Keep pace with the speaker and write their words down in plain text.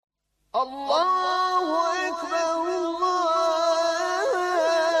Allahu ekber,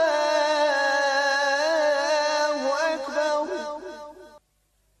 Allahu ekber,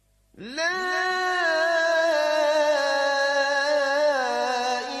 la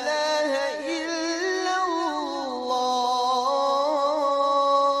ilahe illallah.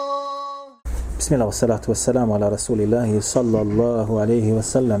 Bismillah, wassalatu wassalamu ala rasulillahi sallallahu alaihi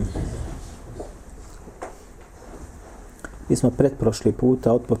wasallam. Mi smo pretprošli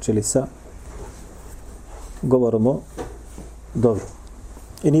puta otpočeli sa govorom o dovi.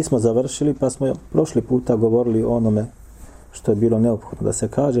 I nismo završili, pa smo prošli puta govorili o onome što je bilo neophodno da se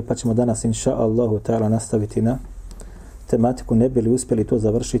kaže, pa ćemo danas inša Allahu ta'ala nastaviti na tematiku, ne bi li uspjeli to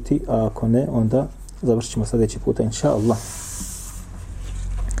završiti, a ako ne, onda završit ćemo sljedeći puta inša Allah.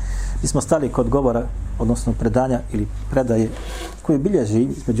 Mi smo stali kod govora, odnosno predanja ili predaje koju bilježi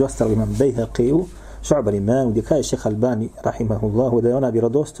između ostalih imam Bejhaqiju, Šu'ba imam, gdje kaže Šejh Albani rahimahullahu da je ona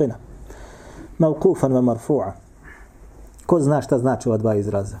vjerodostojna. Mavkufan wa marfu'a. Ko zna šta znači ova dva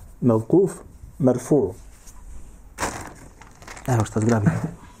izraza? Mavkuf, marfu'. Evo šta zgrabimo.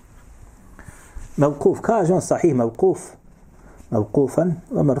 Mavkuf, kaže on sahih mavkuf, mavkufan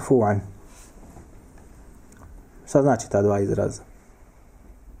wa marfu'an. Šta znači ta dva izraza?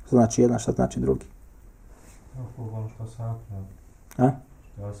 Šta znači jedan, šta znači drugi? Mavkuf ono što sahaba. A?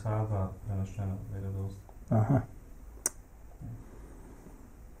 Što je sahaba prenošeno vjerodostojno. Aha.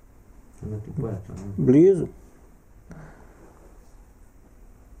 Blizu.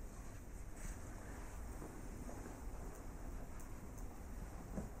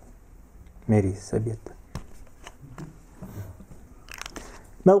 Meri sebjeta.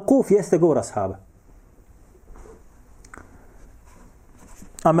 Mevkuf jeste govor ashaba.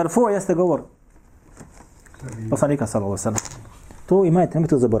 A merfu jeste govor poslanika sallallahu alejhi ve sellem. To imajte,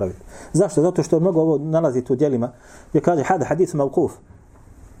 nemojte to zaboraviti. Zašto? Zato što mnogo ovo nalazite u djelima gdje kaže hadis mevkuf.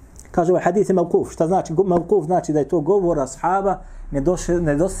 Kaže ovaj hadis je mevkuf. Šta znači? Mevkuf znači da je to govor ashaba ne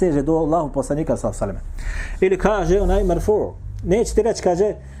doseže do Allahu poslanika sallallahu alejhi ve sellem. Ili kaže onaj merfu. Neće ti reći,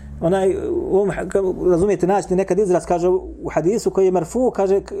 kaže onaj, razumijete, naći nekad izraz, kaže u hadisu koji je merfu,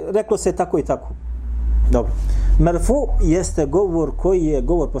 kaže reklo se tako i tako. Dobro. Merfu jeste govor koji je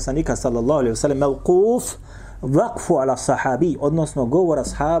govor poslanika sallallahu alejhi ve sellem. Mevkuf vakfu ala sahabi, odnosno govor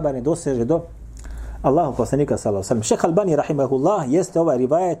ashaba ne doseže do Allahu poslanika sallallahu alejhi ve sellem. Šejh Albani rahimahullah jeste ovaj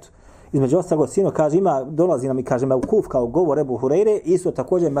rivajet između ostalog sino kaže dolazi nam i kaže mevkuf kao govor Ebu Hurajre, isto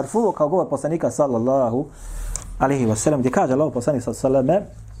također marfu kao govor poslanika sallallahu alejhi ve sellem, gdje kaže Allahu poslanik sallallahu alejhi ve sellem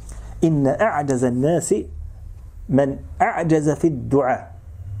inna a'jaza an-nasi man a'jaza fi ad-du'a.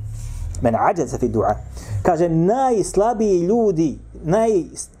 Men ađaza fi du'a. Kaže, najslabiji ljudi,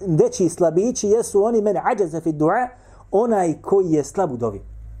 najveći slabići jesu oni men ađaza fi du'a, onaj koji je slab u dovi.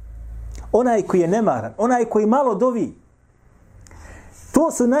 Onaj koji je nemaran, onaj koji malo dovi.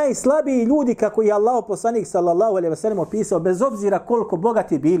 To su najslabiji ljudi kako je Allah poslanik sallallahu alejhi ve sellem opisao, bez obzira koliko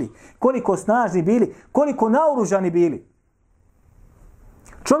bogati bili, koliko snažni bili, koliko naoružani bili.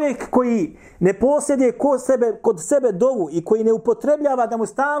 Čovjek koji ne posjeduje kod sebe dovu i koji ne upotrebljava da mu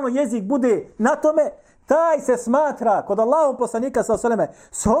stalno jezik bude na tome, taj se smatra kod Allahov poslanika sallallahu alejhi ve sellem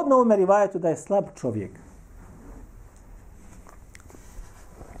shodno ovome rivajetu da je slab čovjek.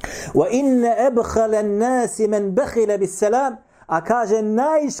 Wa inna abkhala an-nas man bakhila bis-salam, a kaže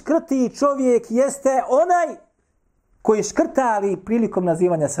najškrtiji čovjek jeste onaj koji škrtali prilikom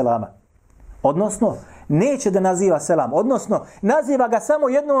nazivanja selama. Odnosno, neće da naziva selam. Odnosno, naziva ga samo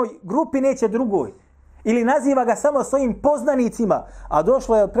jednoj grupi, neće drugoj. Ili naziva ga samo svojim poznanicima. A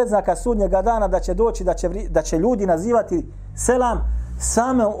došlo je od predznaka sudnjega dana da će doći, da će ljudi nazivati selam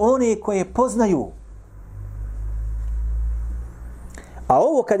samo one koje poznaju. A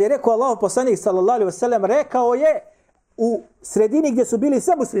ovo kad je rekao Allahu poslanik sallallahu alejhi ve sellem, rekao je u sredini gdje su bili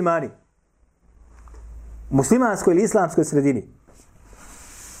sve muslimani. Muslimanskoj ili islamskoj sredini.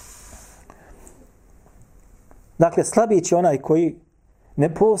 Dakle, slabić je onaj koji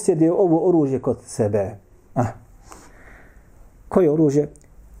ne posjeduje ovo oružje kod sebe. Koje oružje?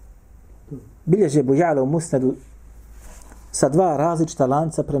 Bilježe Bujala u Musnedu sa dva različita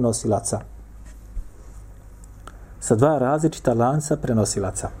lanca prenosilaca. Sa dva različita lanca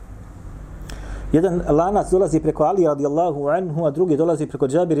prenosilaca. Jedan lanac dolazi preko Ali radijallahu anhu, a drugi dolazi preko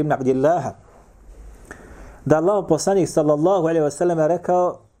Džabir ibn Abdillaha. Da Allah poslanik sallallahu alejhi ve sellem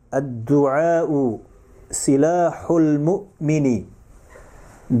rekao ad-du'a'u silahul mu'mini.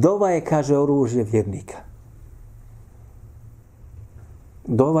 Dova je, kaže, oružje vjernika.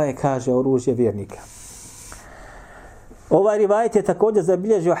 Dova je, kaže, oružje vjernika. Ovaj rivajet je također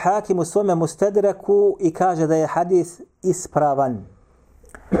zabilježio Hakim u svome Mustedraku i kaže da je hadis ispravan.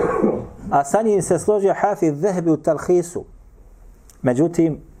 A sa njim se složio Hafiz Zahabi u Talhisu.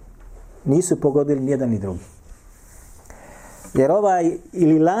 Međutim, nisu pogodili ni jedan ni drugi. Jer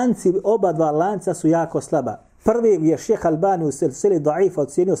ili lanci, oba dva lanca su jako slaba. Prvi je šejh Albani u silsili daifa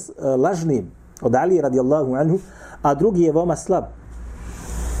ocenio lažnim od Ali radijallahu anhu, a drugi je veoma slab.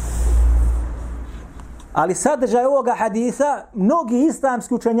 Ali sadržaj ovoga hadisa mnogi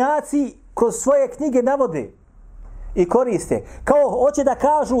islamski učenjaci kroz svoje knjige navode i koriste. Kao hoće da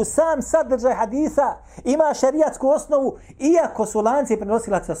kažu sam sadržaj hadisa ima šerijatsku osnovu iako su lanci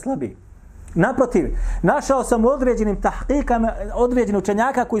prenosilaca slabi. Naprotiv, našao sam u određenim tahkikama određenih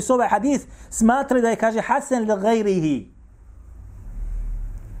učenjaka koji su ovaj hadis smatrali da je, kaže, hasan li gajrihi.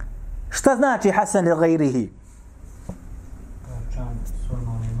 Šta znači hasan li gajrihi? Čan s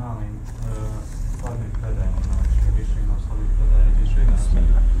onim malim slabim predajima, znači više ima slabih predaja, više ima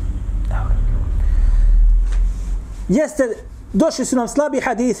smjela. Jeste, došli su nam slabi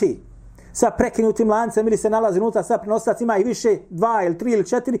hadisi sa prekinutim lancem ili se nalazi unutra sa prenosilac, ima i više, 2 ili 3 ili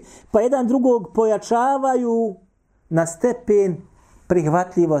 4, pa jedan drugog pojačavaju na stepen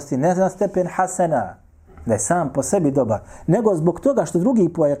prihvatljivosti, ne na stepen hasana, da je sam po sebi dobar, nego zbog toga što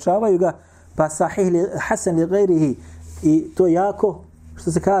drugi pojačavaju ga, pa sahih li hasan li gajrihi, i to je jako,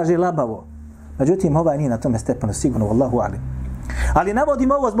 što se kaže, labavo. Međutim, ovaj nije na tome stepenu, sigurno, wallahu alim. Ali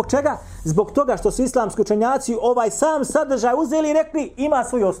navodim ovo zbog čega? Zbog toga što su islamski učenjaci ovaj sam sadržaj uzeli i rekli ima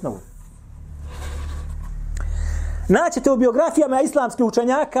svoju osnovu. Naćete u biografijama islamskih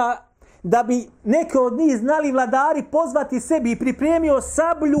učenjaka da bi neke od njih znali vladari pozvati sebi i pripremio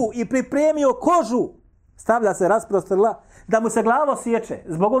sablju i pripremio kožu, stavlja se rasprostrla, da mu se glava sječe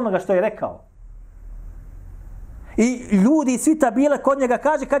zbog onoga što je rekao. I ljudi svita bile kod njega,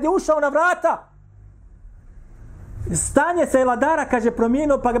 kaže, kad je ušao na vrata, stanje se vladara, kaže,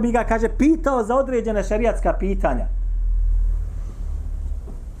 promijenio, pa bi ga, kaže, pitao za određene šerijatska pitanja.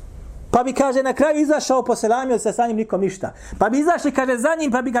 Pa bi, kaže, na kraju izašao, poselamio se sa njim, nikom ništa. Pa bi izašli, kaže, za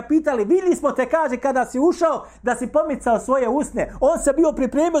njim, pa bi ga pitali, vidjeli smo te, kaže, kada si ušao, da si pomicao svoje usne. On se bio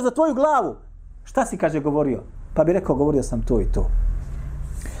pripremio za tvoju glavu. Šta si, kaže, govorio? Pa bi rekao, govorio sam to i to.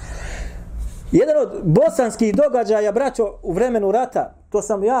 Jedan od bosanskih događaja, braćo, u vremenu rata, to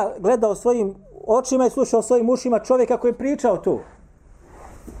sam ja gledao svojim očima i slušao svojim ušima čovjeka koji je pričao tu.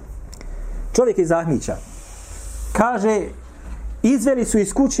 Čovjek iz Ahmića. Kaže, izveli su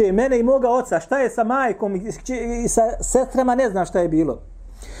iz kuće mene i moga oca. Šta je sa majkom i sa sestrama, ne znam šta je bilo.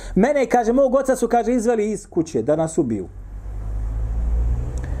 Mene, kaže, mog oca su, kaže, izveli iz kuće da nas ubiju.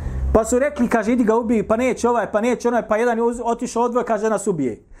 Pa su rekli, kaže, idi ga ubij, pa neće ovaj, pa neće onaj, pa jedan je otišao odvoj, kaže, da nas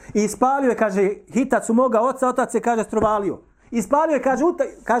ubije. I ispalio je, kaže, hitac u moga oca, otac je, kaže, strovalio. Ispalio je,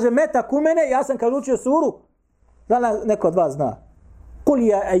 kaže, metak u mene, ja sam, kaže, učio suru. Da neko od vas zna. Kul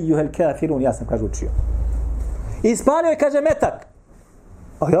ja ejuhel kafirun, ja sam, kaže, učio. Ispalio je, kaže, metak.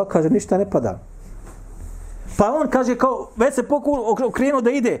 A ja, kaže, ništa ne pada. Pa on, kaže, kao, već se okrenuo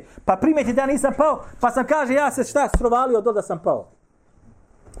da ide. Pa primeti da ja nisam pao, pa sam, kaže, ja se šta strovalio do da sam pao.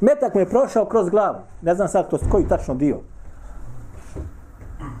 Metak mi je prošao kroz glavu. Ne znam sad koji tačno dio.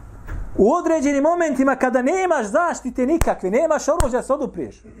 U određenim momentima kada nemaš zaštite nikakve, nemaš oružja da se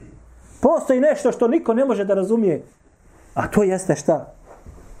odupriješ, postoji nešto što niko ne može da razumije. A to jeste šta?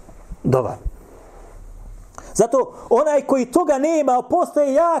 Dova. Zato onaj koji toga nema,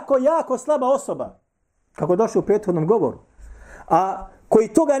 postoje jako, jako slaba osoba. Kako došlo u prethodnom govoru. A koji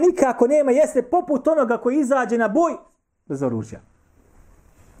toga nikako nema, jeste poput onoga koji izađe na boj bez oružja.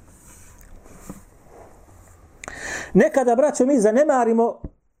 Nekada, braćo, mi zanemarimo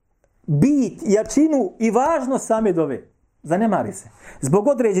bit, jačinu i važnost same dove. Zanemari se. Zbog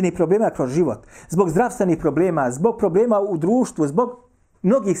određenih problema kroz život, zbog zdravstvenih problema, zbog problema u društvu, zbog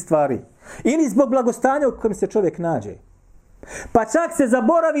mnogih stvari. Ili zbog blagostanja u kojem se čovjek nađe. Pa čak se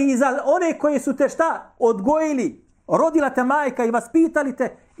zaboravi i za one koji su te šta odgojili, rodila te majka i vaspitali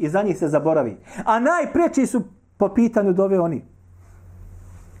te, i za njih se zaboravi. A najpreći su po pitanju dove oni.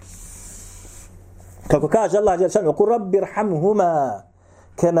 Kako kaže Allah dželle ku rabbi irhamhuma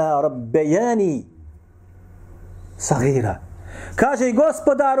kama rabbejani sagira. Kaže i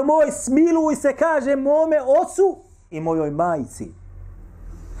gospodaru moj, smiluj se, kaže, mome ocu i mojoj majci.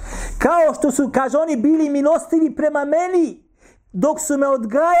 Kao što su, kaže, oni bili milostivi prema meni dok su me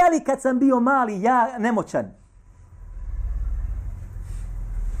odgajali kad sam bio mali, ja nemoćan.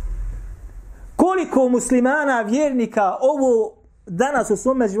 Koliko muslimana, vjernika ovo danas u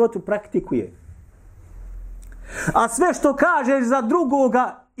svome životu praktikuje? A sve što kažeš za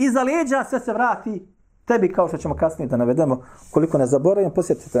drugoga iza leđa, sve se vrati tebi, kao što ćemo kasnije da navedemo. Koliko ne zaboravimo,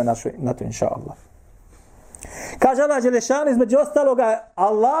 posjetite na to, inša Allah. Kaže Allah Đelešan između ostaloga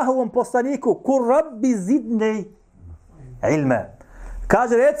Allahovom poslaniku, kur rabbi zidnej ilme.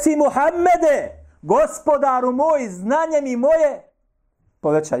 Kaže, reci Muhammede, gospodaru moj, znanje mi moje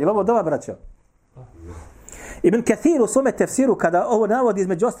poveća. Je li ovo dova, braćo? Ibn Kathir u svome tefsiru, kada ovo navodi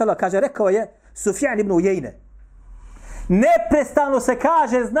između ostalo, kaže, rekao je Sufjan ibn Ujejne. Neprestano se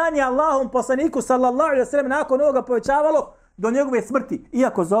kaže znanje Allahom poslaniku sallallahu alejhi ve sellem nakon ovoga povećavalo do njegove smrti.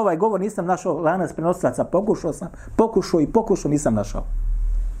 Iako za ovaj govor nisam našao lanac prenosilaca, pokušao, nisam našao.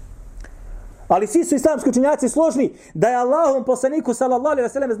 Ali svi su islamski učenjaci složni da je Allahom poslaniku sallallahu alejhi ve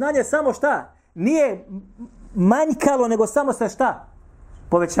sellem znanje samo šta? Nije manjkalo, nego samo se šta?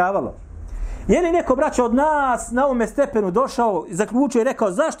 Povećavalo. Je li neko, braćo, od nas na ovome stepenu došao i zaključio i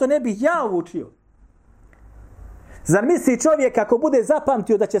rekao zašto ne bih ja ovo učio? Zar misli čovjek ako bude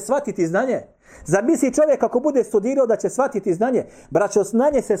zapamtio da će shvatiti znanje? Zar misli čovjek ako bude studirao da će shvatiti znanje? Braćo,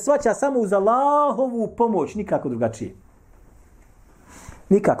 znanje se shvaća samo uz Allahovu pomoć, nikako drugačije.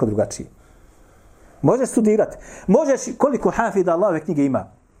 Nikako drugačije. Možeš studirati. Možeš, koliko hafida Allahove knjige ima?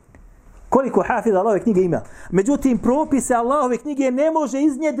 Koliko hafida Allahove knjige ima? Međutim, propise Allahove knjige ne može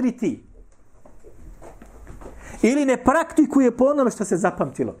iznjedriti. Ili ne praktikuje po onome što se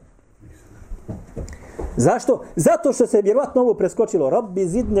zapamtilo. Zašto? Zato što se vjerovatno ovo preskočilo. Rabbi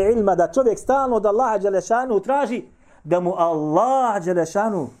zidni ilma, da čovjek stalno od Allaha dželešanu traži da mu Allah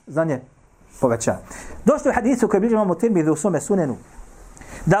dželešanu za nje poveća. Došlo je hadisu koji bliže imamo Tirmidhi u svome sunenu.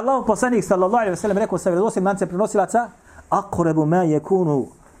 Da Allah poslanik sallallahu alejhi ve sellem rekao sa vjerodostojnim lancem prenosilaca: "Aqrabu ma yakunu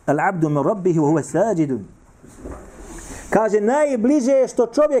al-'abdu min rabbihi wa huwa sajid." Kaže, najbliže je što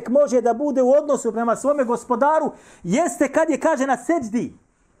čovjek može da bude u odnosu prema svome gospodaru jeste kad je, kaže, na seđdi.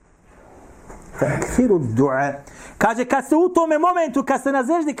 Takfiru du'a. Kaže, kad ste u tome momentu, kad ste na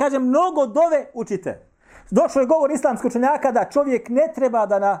seđdi, kaže, mnogo dove učite. Došao je govor islamskog učenjaka da čovjek ne treba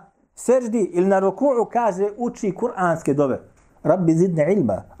da na seđdi ili na ruku'u, kaže, uči kuranske dove. Rabbi zidne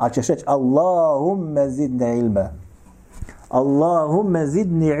ilma. A ćeš reći, Allahumme zidne ilma. Allahumme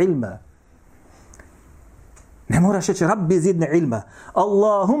zidni ilma. Ne moraš reći Rabbi zidne ilma.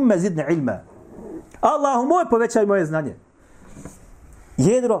 Allahumme zidne ilma. Allahu moj, povećaj moje znanje.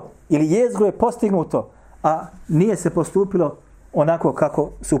 Jedro ili jezgro je postignuto, a nije se postupilo onako kako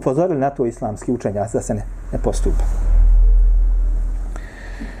su upozorili na to islamski učenjaci da se ne postupa.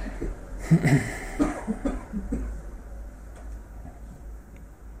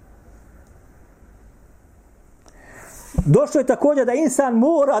 Došlo je također da insan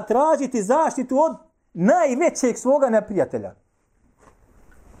mora tražiti zaštitu od najvećeg svoga neprijatelja.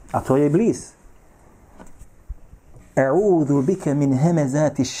 A to je Iblis. A'udhu bika min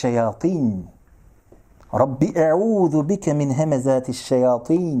hemezati šajatin. Rabbi, a'udhu bika min hemezati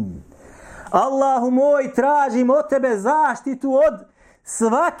šajatin. Allahu moj, tražim od tebe zaštitu od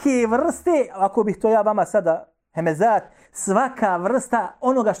svake vrste, ako bih to ja vama sada hemezat, svaka vrsta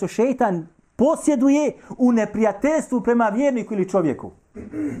onoga što šejtan posjeduje u neprijateljstvu prema vjerniku ili čovjeku.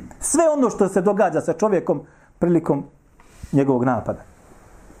 Sve ono što se događa sa čovjekom prilikom njegovog napada.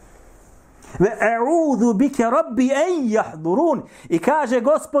 Ve a'udhu bika rabbi an yahdurun. I kaže,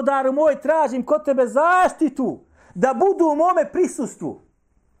 gospodaru moj, tražim kod tebe zaštitu da budu u mome prisustvu.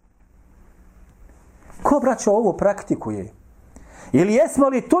 Ko, braćo, ovo praktikuje? Ili jesmo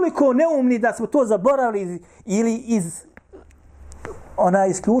li toliko neumni da smo to zaboravili ili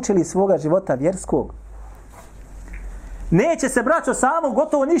isključili svoga života vjerskog? Neće se, braćo, samo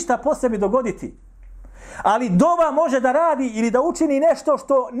gotovo ništa po sebi dogoditi. Ali dova može da radi ili da učini nešto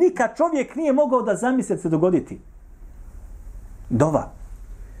što nikad čovjek nije mogao da zamisli se dogoditi. Dova.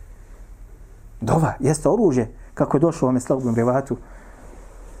 Dova jeste oružje, kako je došlo u ovome slabom rivatu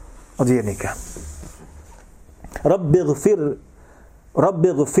od vjernika. Rabbi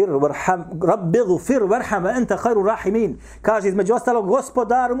gfir varham enta khairu rahimin. Kaže između ostalog,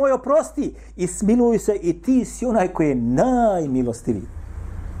 gospodaru moj, oprosti i smiluj se i ti si onaj koji je najmilostiviji.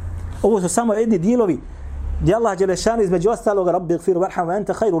 Ovo su samo jedni dijelovi gdje Allah dželešanu između ostalog Rabbi gfir varham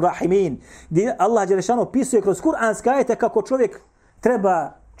enta khairu rahimin. Gdje Allah dželešanu opisuje kroz kuranske ajete kako čovjek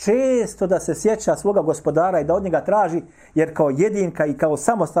treba često da se sjeća svoga gospodara i da od njega traži, jer kao jedinka i kao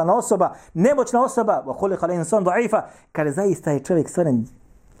samostalna osoba, nemoćna osoba, wa khuliqal insanu da'ifa, kada zaista je čovjek stvoren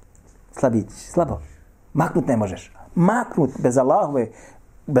slabić, slabo. Maknut ne možeš. Maknut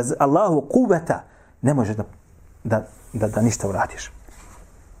bez Allahu kuvveta ne možeš da ništa uradiš.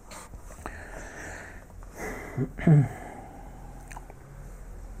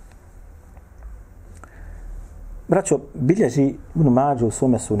 Braćo, bilježi Ibn Mađu u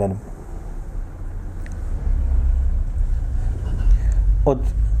svome sunenu od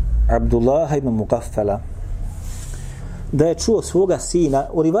Abdullaha ibn Mugaffala da je čuo svoga sina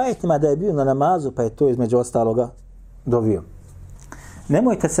u rivajetima da je bio na namazu pa je to između ostaloga dovio.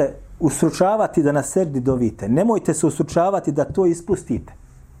 Nemojte se ustručavati da na seždi dovite. Nemojte se ustručavati da to ispustite.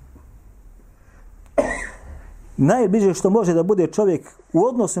 najbliže što može da bude čovjek u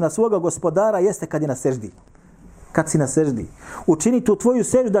odnosu na svoga gospodara jeste kad je na seždi. Kad si na seždi. Učini tu tvoju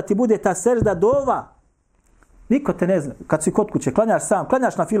seždu da ti bude ta sežda dova. Niko te ne zna. Kad si kod kuće, klanjaš sam,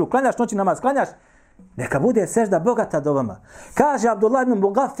 klanjaš na filu, klanjaš noći namaz, klanjaš. Neka bude sežda bogata dovama. Kaže Abdullah ibn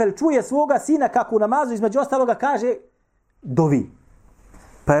Mughaffal, čuje svoga sina kako u namazu između ostaloga kaže dovi.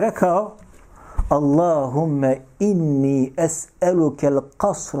 Pa je rekao Allahumme inni es'eluke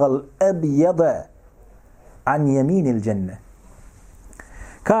al-qasra al-abjada an yaminil dženne.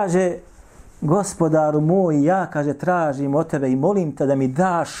 Kaže, gospodaru moj, ja, kaže, tražim od tebe i molim te da mi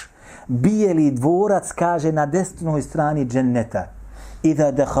daš bijeli dvorac, kaže, na desnoj strani dženneta.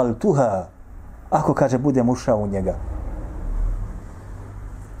 Iza dakhaltuha, ako, kaže, budem ušao u njega.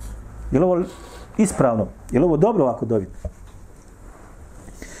 Je li ovo ispravno? Je li ovo dobro ovako dobiti?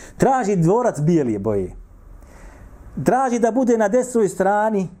 Traži dvorac bijeli boje. Traži da bude na desnoj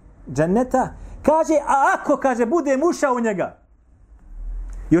strani dženneta. Kaže, a ako, kaže, budem ušao u njega.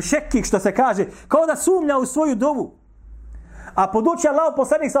 Još šekik, što se kaže, kao da sumnja u svoju dovu. A poduči Allah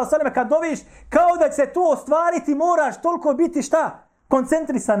poslanik sallallahu alejhi ve sellem kad doviš, kao da će se to ostvariti, moraš toliko biti šta?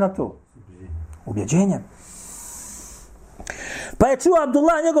 Koncentrisan na to. Ubjeđenjem. Pa je čuo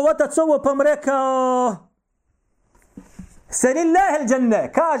Abdullah, njegov otac, ovo, pa mu rekao Selillahi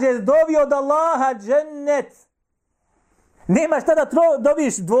al-dženne, kaže, dovi od Allaha džennet. Nema šta da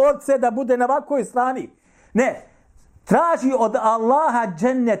doviš dvorce da bude na ovakvoj strani. Ne, traži od Allaha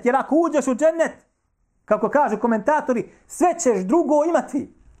džennet, jer ako uđeš u džennet, kako kažu komentatori, sve ćeš drugo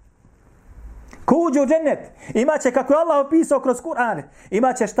imati. Ko uđe u džennet, imaće, kako je Allah opisao kroz Kur'an,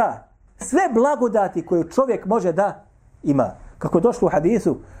 imaće šta? Sve blagodati koje čovjek može da ima. Kako je došlo u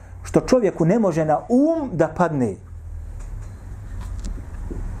hadisu, što čovjeku ne može na da padne.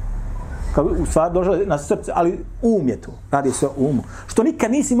 U stvari došlo na srce, ali je to. Radi se o umu. Što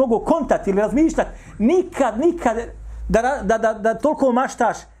nikad nisi mogao kontati ili razmišljati, nikad da toliko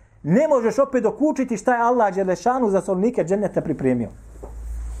maštaš, ne možeš opet dokučiti šta je Allah dželešanu za stanovnike dženneta pripremio.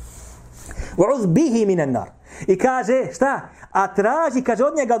 U'udh bihi minan nar. I kaže, šta? A traži, kaže,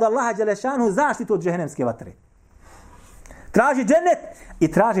 od njega od Allaha dželešanu zaštitu od džehennemske vatre. Traži džennet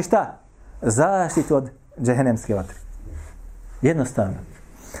i traži šta? Zaštitu od džehennemske vatre. Jednostavno.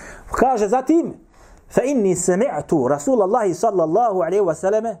 Kaže zatim, fa inni sami'tu Rasulallahi sallallahu alaihi wa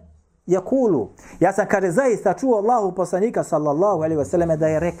sallame yakulu. Ja sam, kaže, zaista čuo Allahu poslanika sallallahu alaihi wa sallame da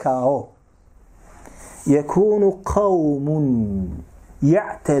je rekao yakunu qawmun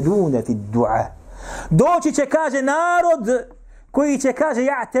ya'taduna fi du'a. Doći će, kaže, narod koji će, kaže,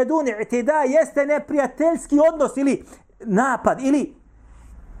 ya'tadun, i'tida jeste neprijateljski odnos ili napad ili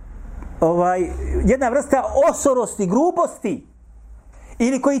jedna vrsta osorosti, grubosti.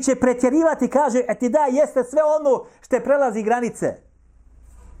 Ili koji će pretjerivati, kaže, i'tida jeste sve ono što prelazi granice.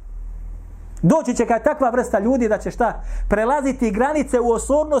 Doći će kao takva vrsta ljudi da će šta? Prelaziti granice u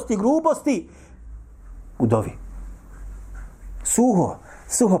osornosti, grubosti u dovi.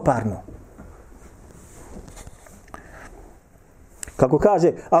 Suhoparno. Kako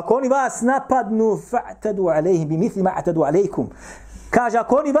kaže, ako oni vas napadnu, fa'tadu alejhim bimithli ma a'tadu alejkum. Kaže,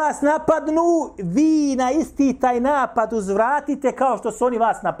 ako oni vas napadnu, vi na isti taj napad uzvratite kao što su oni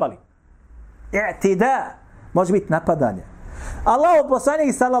vas napali. I'tida može biti napadanje. Allah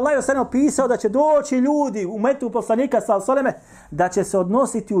poslanik sallallahu alejhi ve sellem opisao da će doći ljudi u metu poslanika sallallahu alejhi ve sellem da će se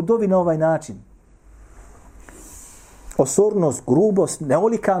odnositi u dovi na ovaj način. Osornost, grubost,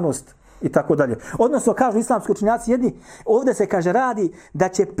 neolikanost i tako dalje. Odnosno, kažu islamski učenjaci jedni, ovdje se, kaže, radi da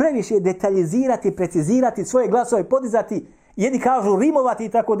će previše detaljizirati, precizirati svoje glasove, podizati, jedni kažu rimovati i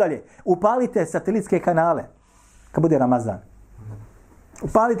tako dalje. Upalite satelitske kanale kad bude Ramazan.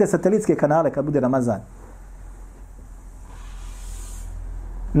 Upalite satelitske kanale kad bude Ramazan.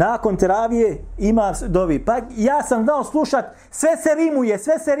 Nakon teravije ima dovi. Pa ja sam dao slušat, sve se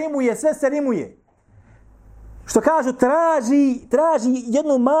rimuje. Što kažu, traži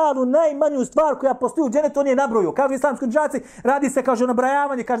jednu malu, najmanju stvar koja postoji u dženetu, on je nabrojio. Kažu islamski učenjaci, radi se, kaže, o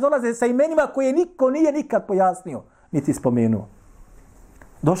nabrajavanju, kaže, dolaze sa imenima koje niko nije nikad pojasnio, niti spomenuo.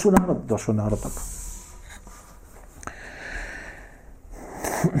 Došao narod tako.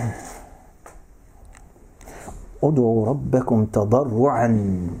 Udu rabbekum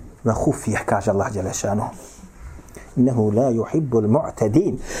tadarru'an wa khufiyah, kaže Allah dželle šanuhu. Innehu la yuhibbul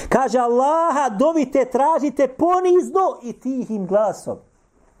mu'tadin. Kaže Allaha, dovite, tražite ponizno i tihim glasom.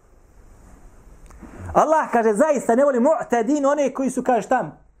 Allah, kaže, zaista ne voli mu'tadin, one koji su, kaže,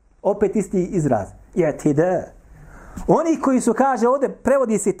 tam, opet isti izraz, i'tida. Oni koji su, kaže, ovdje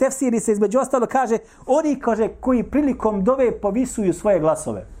prevodi se, tefsiri se, između ostalo, kaže, oni, kaže, koji prilikom dove povisuju svoje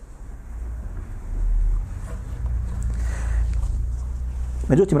glasove.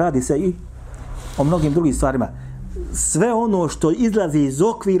 Međutim, radi se i o mnogim drugim stvarima. sve ono što izlazi iz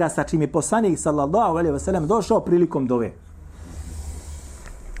okvira sa čim je poslanik sallallahu alejhi ve sellem došao prilikom dove.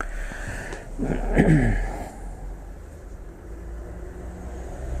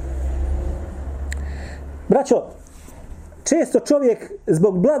 Braćo, često čovjek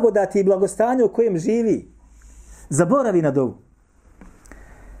zbog blagodati i blagostanja u kojem živi zaboravi na dovu.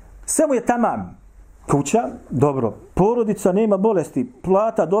 Sve mu je tamam. Kuća, dobro. Porodica, nema bolesti.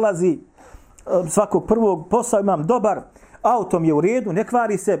 Plata dolazi svakog prvog, posao imam dobar. Auto mi je u redu, ne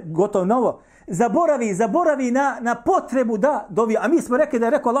kvari se, gotovo novo. Zaboravi na potrebu da dovi. A mi smo rekli da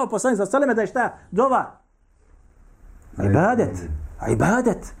je rekao Allah poslanik sallallahu alejhi ve sellem da je šta? Dova.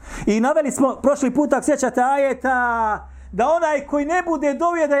 Ibadet. I naveli smo prošli put, ako sjećate ajeta, da onaj koji ne bude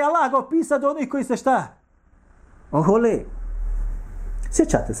dovio da je Allah ga opisao do onih koji se šta? Ohole.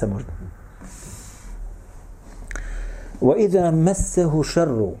 Sjećate se možda. وَإِذَا مَسَّهُ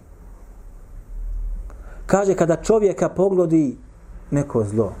شَرُّ. Kaže kada čovjeka pogodi neko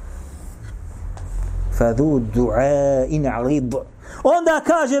zlo. فَذُو دُعَاءٍ عَرِض. Onda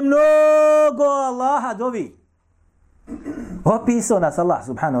kaže mnogo Allaha dovi. Opisao nas Allah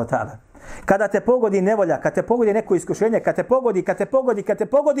subhanahu wa ta'ala. Kada te pogodi nevolja, kada te pogodi neko iskušenje, kada te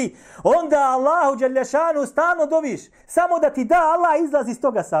pogodi, onda Allahu dželešanu stalno doviš. Samo da ti da Allah izlazi iz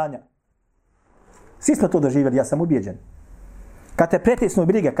toga stanja. Svi smo to doživjeli, ja sam ubijeđen. Kad te pretisnu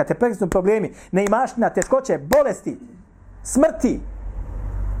brige, kad te pretisnu problemi, neimaština, teškoće, bolesti, smrti.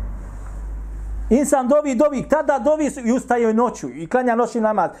 Insan dovi, tada dovi i ustaje noću i klanja noćni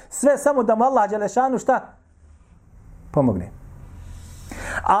namaz. Sve samo da mu Allah dželešanu šta? Pomogne.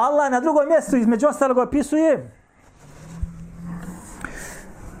 A Allah na drugom mjestu između ostalog opisuje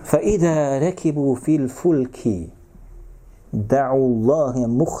فَإِذَا رَكِبُوا فِي الْفُلْكِ دَعُوا اللَّهَ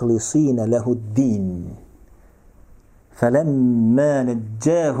مُخْلِصِينَ لَهُ الدِّينَ فَلَمَّا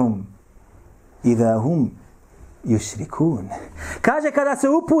نَجَّاهُمْ إِذَا هُمْ يُشْرِكُونَ. Kaže kada se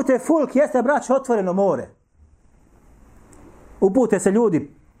upute fulk, jeste braćo otvoreno more. Upute se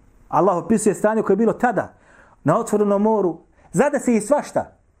ljudi. Allah opisuje stanje koje je bilo tada na otvorenom moru. Zade se i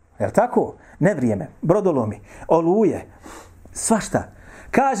svašta. Jel tako? Nevrijeme, brodolomi, oluje, svašta.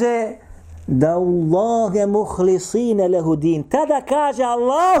 Kaže da Allahe muhlisine lehu din. Tada kaže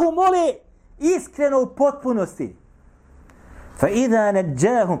Allahu moli iskreno u potpunosti. Fa idha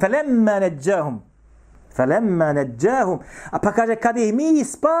neđahum, falemma neđahum. A pa kaže kada ih mi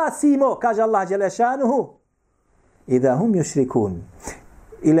spasimo, kaže Allah dželešanuhu, idha hum yušrikun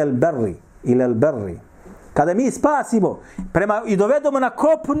ila al-barri. Kada mi spasimo i dovedemo na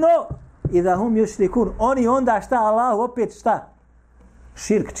kopno i da hum yušrikun, oni onda šta Allahu opet šta?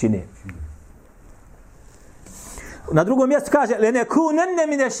 Širk čine. Na drugom mjestu kaže lenekunenne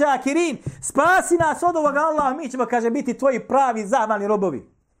mine šakirin, spasi nas od ovoga Allah, mi ćemo kaže biti tvoji pravi zahvalni robovi.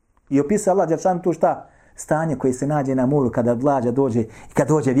 I opisa Allah dželešanu tu šta? Stanje koje se nađe na moru kada vlađa dođe i kad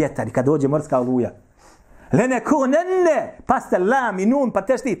dođe vjetar i kad dođe morska oluja. Lenekunenne, paste lam i nun pa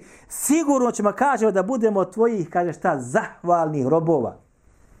teštit, sigurno ćemo kaže da budemo tvojih kaže šta? Zahvalnih robova.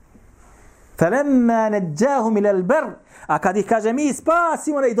 Falemma neđahum ilal bar. A kad ih kaže mi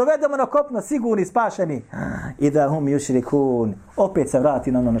spasimo i dovedemo na kopno, sigurni spašeni. I da hum yušrikun. Opet se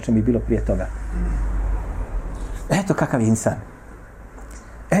vrati na ono na čem je bilo prije toga. Eto kakav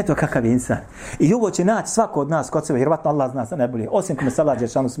je insan. I ovo će naći svako od nas kod sebe. Vjerovatno Allah zna se najbolje. Osim kome se Allah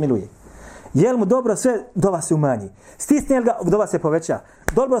dželešanu smiluje. Jel mu dobro sve, dova se umanji. Stisne ga, dova se poveća.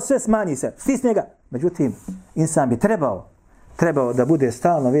 Dobro sve smanji se. Stisne ga. Međutim, insan bi trebao da bude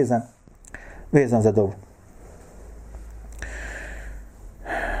stalno vezan za dovu.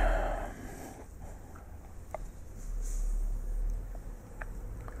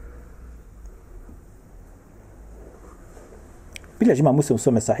 Bilježi ima Muslim u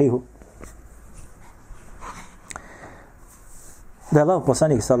svome sahihu da je Allah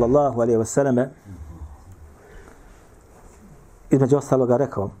poslanik sallallahu alejhi ve selleme između ostaloga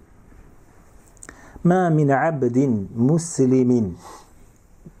rekao ma min abdin muslimin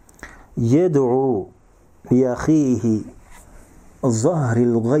yad'u li akhihi zahri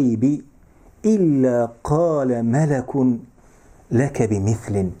al-ghaybi illa qala malakun laka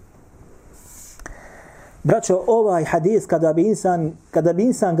bimithlin. Braćo, ovaj hadis kada bi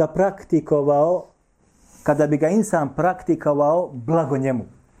insan ga praktikovao, blago njemu.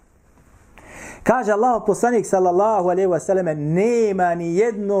 Kaže Allah poslanik sallallahu alejhi ve selleme nema ni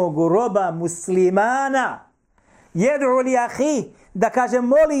jednog roba muslimana yad'u li akhi da kaže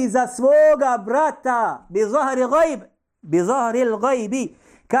moli za svoga brata bi zahri al-ghayb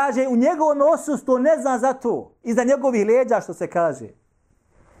kaže u njegovom odsustvu ne zna za to iza njegovih leđa što se kaže.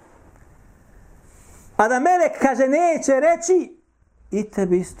 A da melek kaže neće reći i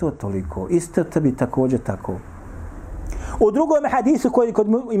tebi isto toliko, isto tebi također tako. U drugom hadisu koji kod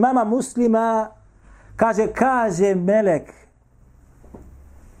imama Muslima kaže melek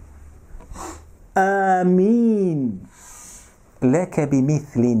amin leke bi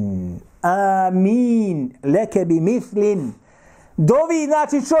mithlin, amin leke bi mithlin. Dovi,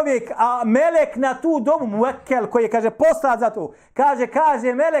 znači čovjek, a melek na tu dovu, muekkel, koji je, kaže, poslat za to,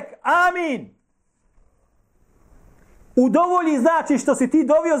 kaže melek, amin. Udovolji, znači, što si ti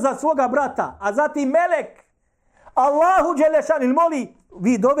dovio za svoga brata, a zatim melek, Allahu dželešan, ili moli,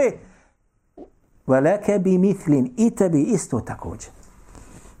 vi dove, veleke bi mithlin, i tebi isto također.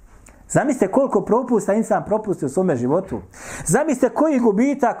 Zamislite koliko propusta insan propusti u svome životu. Zamislite koji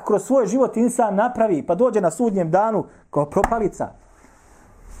gubitak kroz svoj život insan napravi, pa dođe na sudnjem danu kao propalica.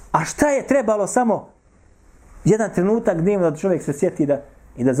 A šta je trebalo samo jedan trenutak dnevno da čovjek se sjeti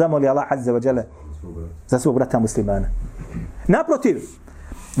i da zamoli Allah azza wa jalla za svog brata muslimana.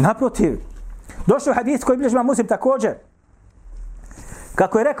 Naprotiv, došao hadis koji bilježi Muslim također.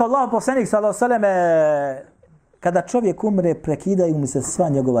 Kako je rekao Allah poslanik sallallahu alejhi ve selleme, kada čovjek umre, prekidaju mu se sva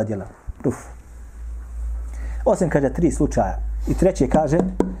njegova djela. Osim, kaže, 3 slučaja. I treće kaže,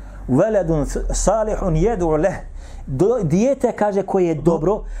 veledun salihun jedu leh. Dijete, kaže, koje je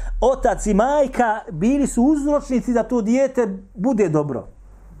dobro. Otac i majka bili su uzročnici da to dijete bude dobro.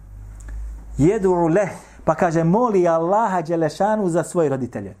 Jedu leh. Pa kaže, moli Allaha dželešanu za svoje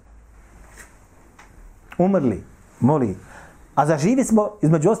roditelje. Umrli, moli. A za živi smo,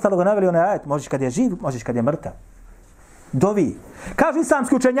 između ostalog, naveli onaj ajet. Možeš kad je živ, možeš kad je mrtav. Dovi. Kažu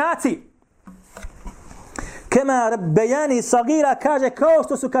islamski učenjaci, kema rabbejani sagira, kaže, kao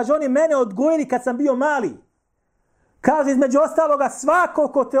što su, kaže, oni mene odgojili kad sam bio mali. Kaže, između ostaloga, svako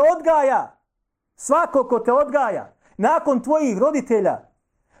ko te odgaja, nakon tvojih roditelja,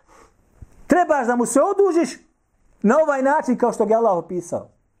 trebaš da mu se odužiš na ovaj način kao što ga Allah opisao.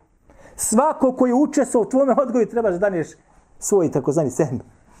 Svako koji je učestvovao u tvome odgoju, trebaš da daneš svoj takozvani sehm,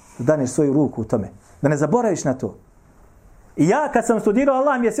 da daneš svoju ruku u tome. Da ne zaboraviš na to. I ja kad sam studirao,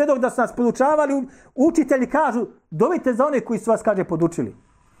 Allah mi je svjedok da su nas podučavali, učitelji kažu, dovite za one koji su vas, kaže, podučili.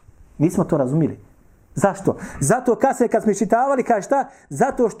 Nismo to razumili. Zašto? Zato kad smo čitavali, kaže šta?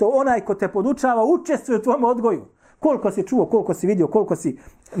 Zato što onaj ko te podučava učestvuje u tvojom odgoju. Koliko si čuo, koliko si vidio, koliko si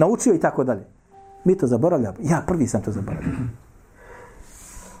naučio i tako dalje. Mi to zaboravljamo. Ja prvi sam to zaboravio.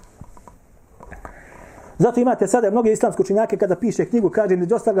 Zato imate sada mnoge islamske učenjake kada piše knjigu, kaže,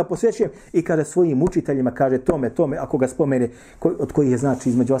 među ostalog ga posvećujem i kaže svojim učiteljima, kaže tome, ako ga spomene, od kojih je, znači,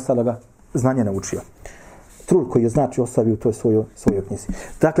 između ostaloga znanje naučio. Trud koji je, znači, ostavio u toj svojoj knjizi.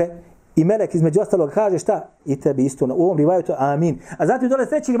 Dakle, i melek između ostalog kaže šta? I tebi isto. U ovom rivajetu, amin. A zatim dole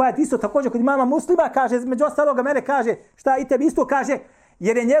treći rivajet isto također kod imama Muslima kaže, između ostaloga melek kaže šta? I tebi isto kaže,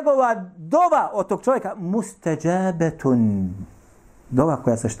 jer je njegova dova od tog čovjeka musteđabetun. Dova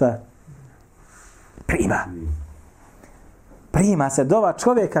koja se šta? Prima se dova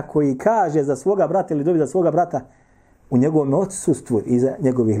čovjeka koji kaže za svoga brata ili dobi za svoga brata u njegovom odsustvu iza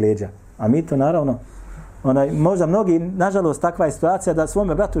njegovih leđa. A mi to naravno, možda mnogi, nažalost, takva je situacija da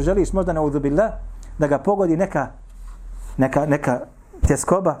svome bratu želiš možda na udzubillah, da ga pogodi neka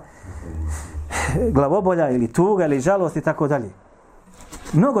tjeskoba, glavobolja ili tuga ili žalost i tako dalje.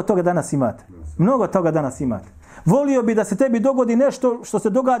 Mnogo toga danas imate. Volio bi da se tebi dogodi nešto što se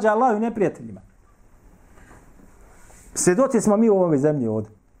događa Allahu i neprijateljima. Svjedoci smo mi u ovoj zemlji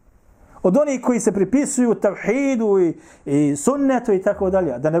ovdje. Od onih koji se pripisuju tavhidu i sunnetu i tako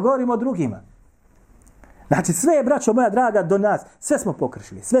dalje. Da ne govorimo o drugima. Znači sve je, braćo moja draga, do nas. Sve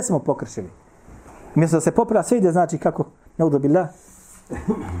smo pokršili. Mjesto da se poprava sve ide, znači kako, neudobillah,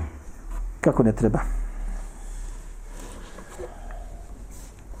 kako ne treba.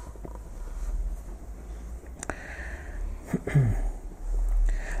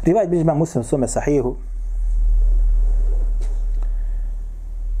 Rivajet bilježi imam Muslim u svome sahihu.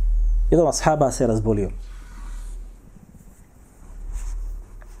 Jedan ashaba se razbolio.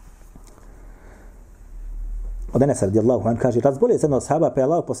 Od Enesa radijallahu anhu kaže, razbolio se jedan ashaba, pa je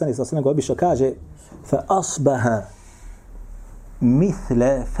Allah poslanik sallallahu alejhi ve sellem obišao, kaže, fa asbaha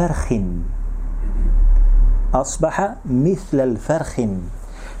mithle farhin. Asbaha mithle al-farhin.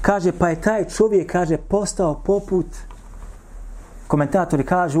 Kaže, pa je taj čovjek, kaže, postao poput, komentatori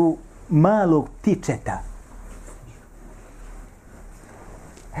kažu, malog ptičeta.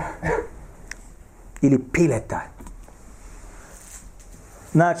 Ili pileta.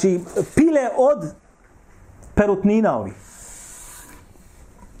 Znači, pile od perutnina ovih.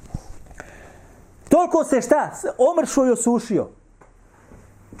 Toliko se šta? Omršao i osušio.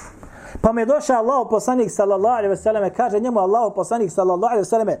 Pa me došao Allahu poslanik sallallahu alejhi ve selleme, kaže njemu Allahu poslanik sallallahu alejhi ve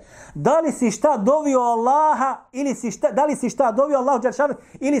selleme, da li si šta dovio Allaha ili da li si šta dovio Allahu dželle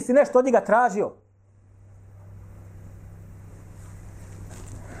ili si nešto od njega tražio?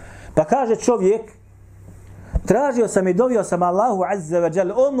 kaže čovjek, tražio sam i dovio sam Allahu azza wa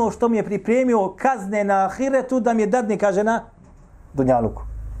jal ono što mi je pripremio kazne na ahiretu da mi je dadne, kaže, na dunjaluku.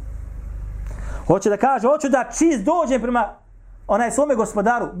 Hoće da kaže, hoću da čist dođem prema onaj svome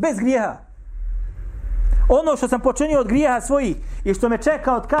gospodaru, bez grijeha. Ono što sam počinio od grijeha svojih i što me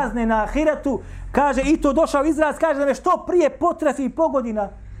čeka od kazne na ahiretu, kaže, i to došao izraz, kaže da me što prije potrefi i pogodi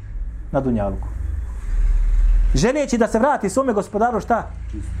na dunjaluku. Želeći da se vrati svome gospodaru, šta?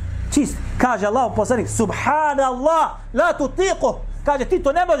 Čist. Kaže Allah poslanik, subhanallah, la tutiqu. Kaže, ti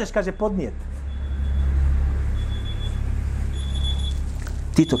to ne možeš, kaže, podnijeti.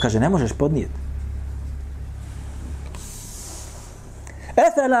 Ti to, kaže, ne možeš podnijeti.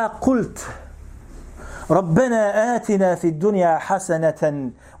 Efela kult, Rabbena atina fi dunja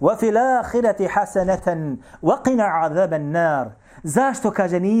hasanatan, wa fil ahireti hasanatan, wa qina azaban nar. Zašto,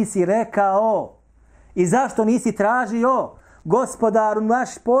 kaže, nisi rekao i zašto nisi tražio, gospodaru naš,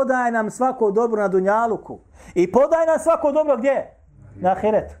 podaj nam svako dobro na dunjaluku i podaj nam svako dobro gdje? Na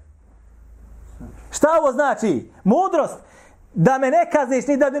ahiretu. Šta ovo znači? Mudrost. Da me ne kazniš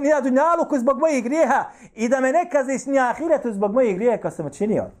ni na dunjaluku zbog mojih grijeha i da me ne kazniš ni na ahiretu zbog mojih grijeha kao sam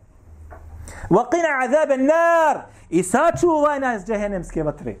učinio. Wa qina azaban nar, i sačuvaj nas džehennemske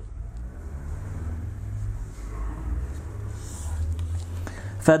vatre.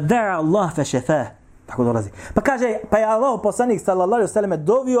 Fada'a Allah fa šefah. Tako dolazi. Pa kaže, pa je Allah poslanik sallallahu alejhi ve selleme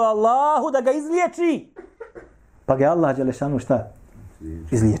dovio Allahu da ga izliječi. Pa ga Allah dželešanu šta?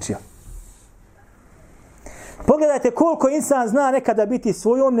 Izliječio. Pogledajte koliko insan zna nekada biti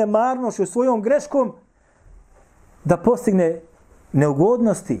svojom nemarnošću, svojom greškom da postigne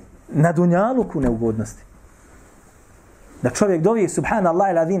neugodnosti, na dunjaluku neugodnosti. Da čovjek dovi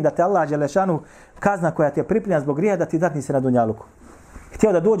subhanallah il-azim, da te Allah dželešanu kazna koja ti je pripremljena zbog grijeha da ti datni se na dunjaluku.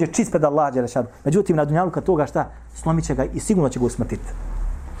 Htio da dođe čist pred Allah dželešanu. Međutim, na dunjaluka toga šta? Slomit će ga i sigurno će ga usmrtiti.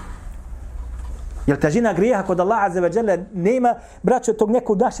 Jer težina grijeha kod Allah azza wa jalla nema, braćo, tog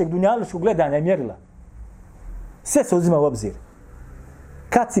nekog našeg dunjalučkog gledanja i mjerila. Sve se uzima u obzir.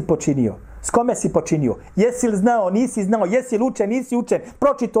 Kad si počinio? S kome si počinio? Jesi li znao? Nisi znao? Jesi li učen? Nisi učen?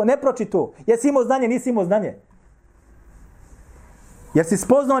 Pročito? Ne pročito? Jesi imao znanje? Nisi imao znanje? Jer si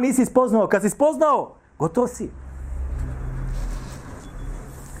spoznao? Nisi spoznao? Kad si spoznao, gotov si.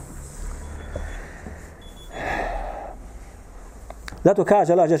 Zato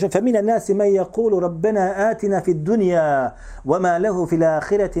kaže Allah dželle فَمِنَ النَّاسِ مَنْ يَقُولُ رَبَّنَا آتِنَا فِي الدُّنْيَا وَمَا لَهُ فِي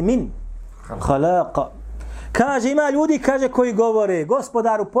الْآخِرَةِ مِنْ خَلَاقَ. Kaže, ima ljudi, kaže, koji govore,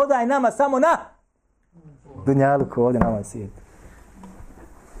 gospodaru, podaj nama samo na dunjaluku, ovdje na ovom svijetu.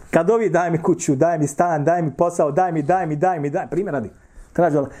 Kad ovi, daj mi kuću, daj mi stan, daj mi posao, daj mi, primjer radi.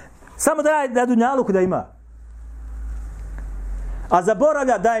 Traži Allah. Samo daj da dunjaluku da ima. A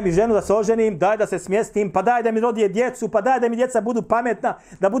zaboravlja, daj mi ženu da se oženim, daj da se smjestim, pa daj da mi rodije djecu, pa daj da mi djeca budu pametna,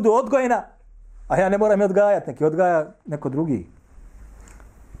 da budu odgojena. A ja ne moram je odgajati, neki odgaja neko drugi.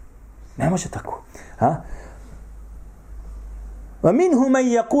 Ne može tako. وَمِنْهُ مَنْ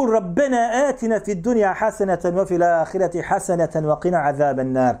يَقُولُ رَبَّنَا آتِنَا فِي الدُّنْيَا حَسَنَةً وَفِي الْآخِرَةِ حَسَنَةً وَقِنَا عَذَابَ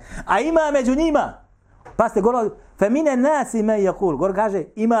النَّارِ. A ima među njima. Pa ste govorili, فَمِنَ النَّاسِ مَنْ يَقُولُ. Gore kaže,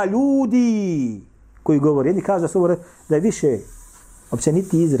 ima ljudi koji govore. Jedni kaže da je više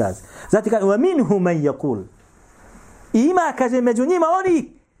općeniti izraz. Zatim kaže, وَمِنْهُ مَنْ يَقُولُ. I ima, kaže, među njima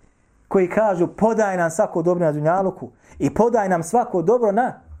oni koji kažu, podaj nam svako dobro na dunjaluku i podaj nam svako dobro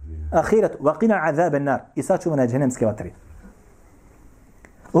na ahiretu. وَقِنَا عَذَابَ النَّارِ. I sačuva na džehennemske vatre.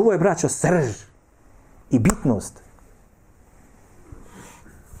 Ovo je, braćo, srž i bitnost.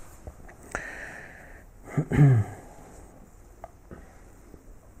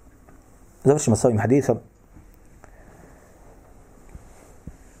 Završimo s ovim hadisom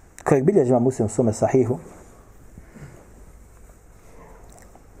kojeg bilježi Imam Muslim u svome sahihu,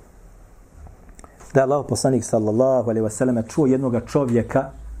 da je Allah poslanik sallallahu alejhi ve selleme čuo jednog čovjeka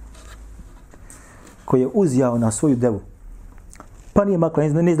koji je uzjao na svoju devu. Pa nije makla,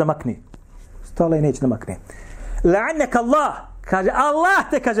 nije da makne. Stala i neće da makne. La'anaka Allah, kaže, Allah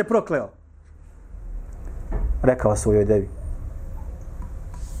te, kaže, prokleo. Rekao svojoj devi.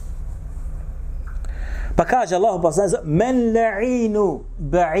 Pa kaže Allah, men la'inu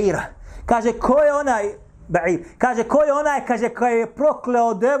ba'ira. Kaže, ko je onaj, ba'ir, kaže, ko je onaj, kaže, koji je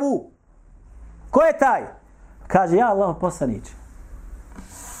prokleo devu? Ko je taj? Kaže, ja Allah poslanić.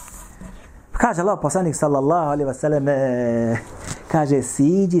 Kaže Allah poslanik sallallahu alejhi ve selleme, kaže,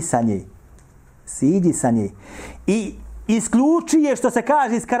 siđi sa nje i isključi je, što se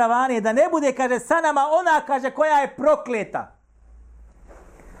kaže, iz karavane, da ne bude, kaže, sa nama ona, kaže, koja je prokleta.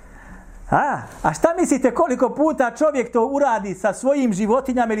 A šta mislite koliko puta čovjek to uradi sa svojim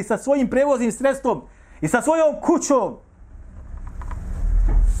životinjama ili sa svojim prevoznim sredstvom i sa svojom kućom?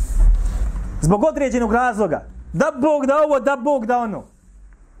 Zbog određenog razloga. Da Bog da ovo, da Bog da ono.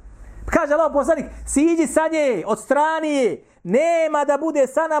 Kaže Allah poslanik, siđi sa nje, od strane, nema da bude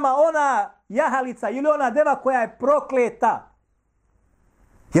sa nama ona jahalica ili ona deva koja je prokleta.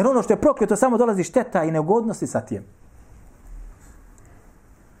 Jer ono što je prokleto samo dolazi šteta i neugodnosti sa tim.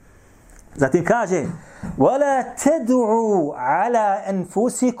 Zatim kaže, وَلَا تَدْعُوا عَلَى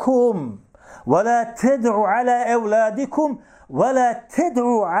أَنفُسِكُمْ وَلَا تَدْعُوا عَلَى أَوْلَادِكُمْ وَلَا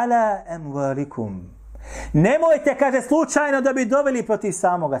تَدْعُوا عَلَى أَمْوَالِكُمْ. Nemojte, kaže, slučajno da bi doveli protiv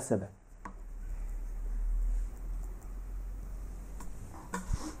samoga sebe.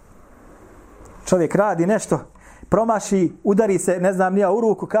 Čovjek radi nešto, promaši, udari se, ne znam nija, u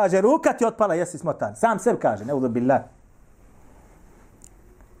ruku, kaže, ruka ti otpala, jesi smotan. Sam sebi kaže, ne udobillah.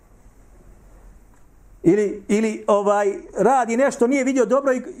 Ili radi nešto, nije vidio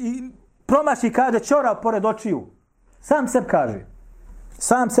dobro i promaši, kaže, čorao pored očiju. Sam sebi kaže.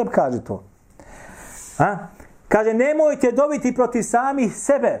 Sam sebi kaže to. Kaže, nemojte dobiti protiv samih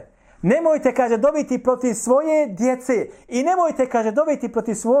sebe. Nemojte, kaže, dobiti protiv svoje djece. I nemojte, kaže, dobiti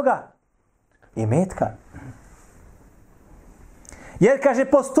protiv svoga imetka. Jer, kaže,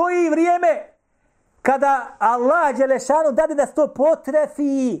 postoji vrijeme kada Allah dželešanu dade da se to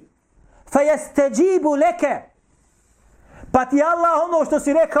potrefi. Fajesteđibu leke. Pa ti Allah ono što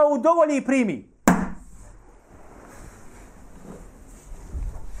si rekao udovolji i primi.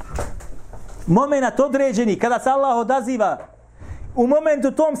 Moment određeni, kada se Allah odaziva, u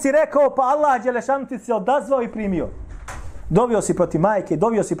momentu tom si rekao, pa Allah dželešanu ti se odazvao i primio. Dovio si protiv majke,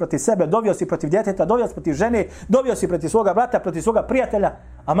 dovio si protiv sebe, dovio si protiv djeteta, dovio si protiv žene, dovio si protiv svoga brata, protiv svoga prijatelja,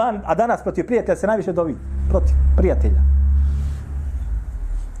 a danas protiv prijatelja se najviše dovi. Protiv prijatelja.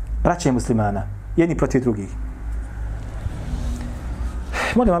 Braće muslimana, jedni protiv drugih.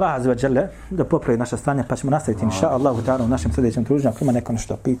 Molim Allah azza wa jalla da popravi naša stanja, pa ćemo nastaviti inša Allahu ta'ala u našem sljedećem druženju. Ako ima neko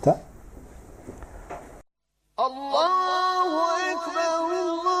nešto pita,